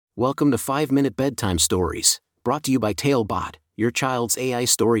Welcome to 5-Minute Bedtime Stories, brought to you by Talebot, your child's AI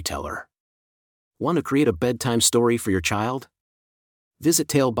storyteller. Want to create a bedtime story for your child? Visit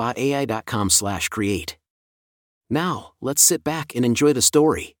talebotai.com/create. Now, let's sit back and enjoy the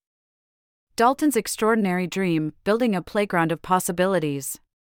story. Dalton's extraordinary dream, building a playground of possibilities.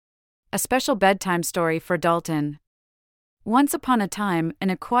 A special bedtime story for Dalton. Once upon a time, in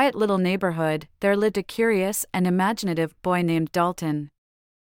a quiet little neighborhood, there lived a curious and imaginative boy named Dalton.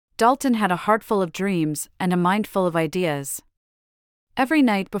 Dalton had a heart full of dreams and a mind full of ideas. Every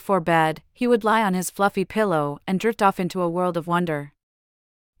night before bed, he would lie on his fluffy pillow and drift off into a world of wonder.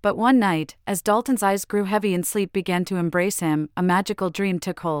 But one night, as Dalton's eyes grew heavy and sleep began to embrace him, a magical dream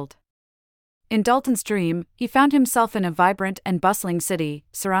took hold. In Dalton's dream, he found himself in a vibrant and bustling city,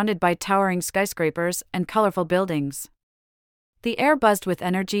 surrounded by towering skyscrapers and colorful buildings. The air buzzed with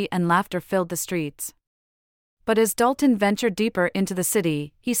energy and laughter filled the streets. But as Dalton ventured deeper into the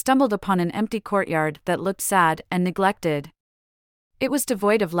city, he stumbled upon an empty courtyard that looked sad and neglected. It was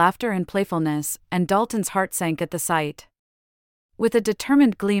devoid of laughter and playfulness, and Dalton's heart sank at the sight. With a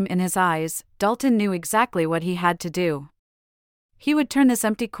determined gleam in his eyes, Dalton knew exactly what he had to do. He would turn this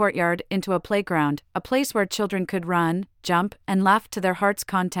empty courtyard into a playground, a place where children could run, jump, and laugh to their heart's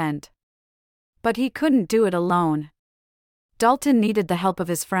content. But he couldn't do it alone. Dalton needed the help of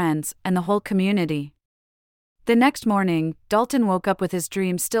his friends and the whole community. The next morning, Dalton woke up with his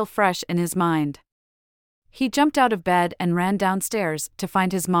dream still fresh in his mind. He jumped out of bed and ran downstairs to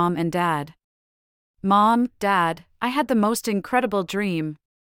find his mom and dad. "Mom, Dad, I had the most incredible dream,"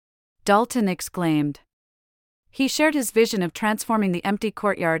 Dalton exclaimed. He shared his vision of transforming the empty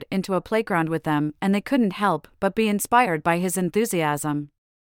courtyard into a playground with them, and they couldn't help but be inspired by his enthusiasm.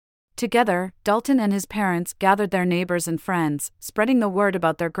 Together, Dalton and his parents gathered their neighbors and friends, spreading the word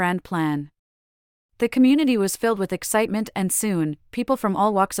about their grand plan. The community was filled with excitement, and soon, people from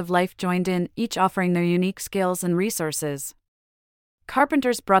all walks of life joined in, each offering their unique skills and resources.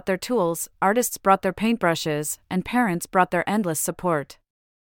 Carpenters brought their tools, artists brought their paintbrushes, and parents brought their endless support.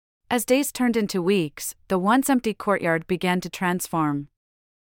 As days turned into weeks, the once empty courtyard began to transform.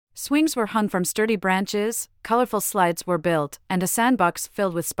 Swings were hung from sturdy branches, colorful slides were built, and a sandbox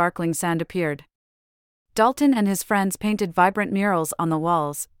filled with sparkling sand appeared. Dalton and his friends painted vibrant murals on the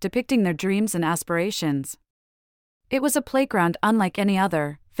walls, depicting their dreams and aspirations. It was a playground unlike any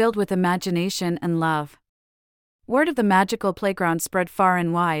other, filled with imagination and love. Word of the magical playground spread far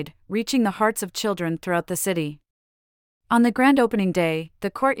and wide, reaching the hearts of children throughout the city. On the grand opening day, the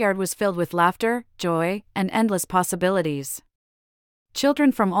courtyard was filled with laughter, joy, and endless possibilities.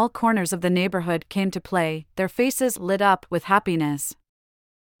 Children from all corners of the neighborhood came to play, their faces lit up with happiness.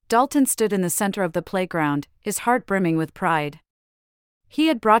 Dalton stood in the center of the playground, his heart brimming with pride. He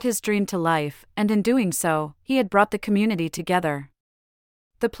had brought his dream to life, and in doing so, he had brought the community together.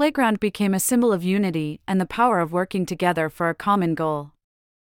 The playground became a symbol of unity and the power of working together for a common goal.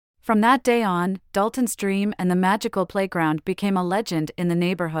 From that day on, Dalton's dream and the magical playground became a legend in the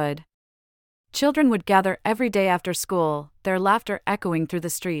neighborhood. Children would gather every day after school, their laughter echoing through the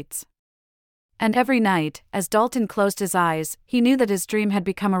streets. And every night, as Dalton closed his eyes, he knew that his dream had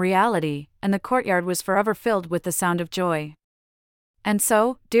become a reality, and the courtyard was forever filled with the sound of joy. And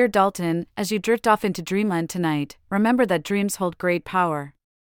so, dear Dalton, as you drift off into dreamland tonight, remember that dreams hold great power.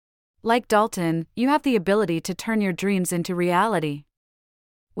 Like Dalton, you have the ability to turn your dreams into reality.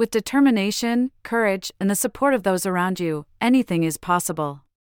 With determination, courage, and the support of those around you, anything is possible.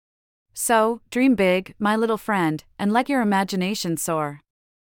 So, dream big, my little friend, and let your imagination soar.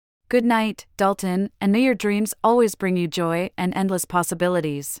 Good night, Dalton, and may your dreams always bring you joy and endless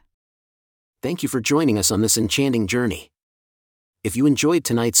possibilities. Thank you for joining us on this enchanting journey. If you enjoyed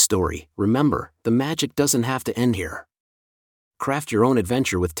tonight's story, remember, the magic doesn't have to end here. Craft your own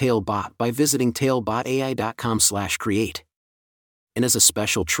adventure with Talebot by visiting talebotai.com/create. And as a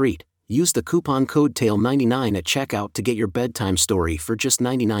special treat, use the coupon code TALE99 at checkout to get your bedtime story for just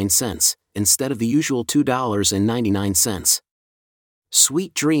 99 cents, instead of the usual $2.99.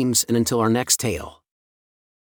 Sweet dreams, and until our next tale.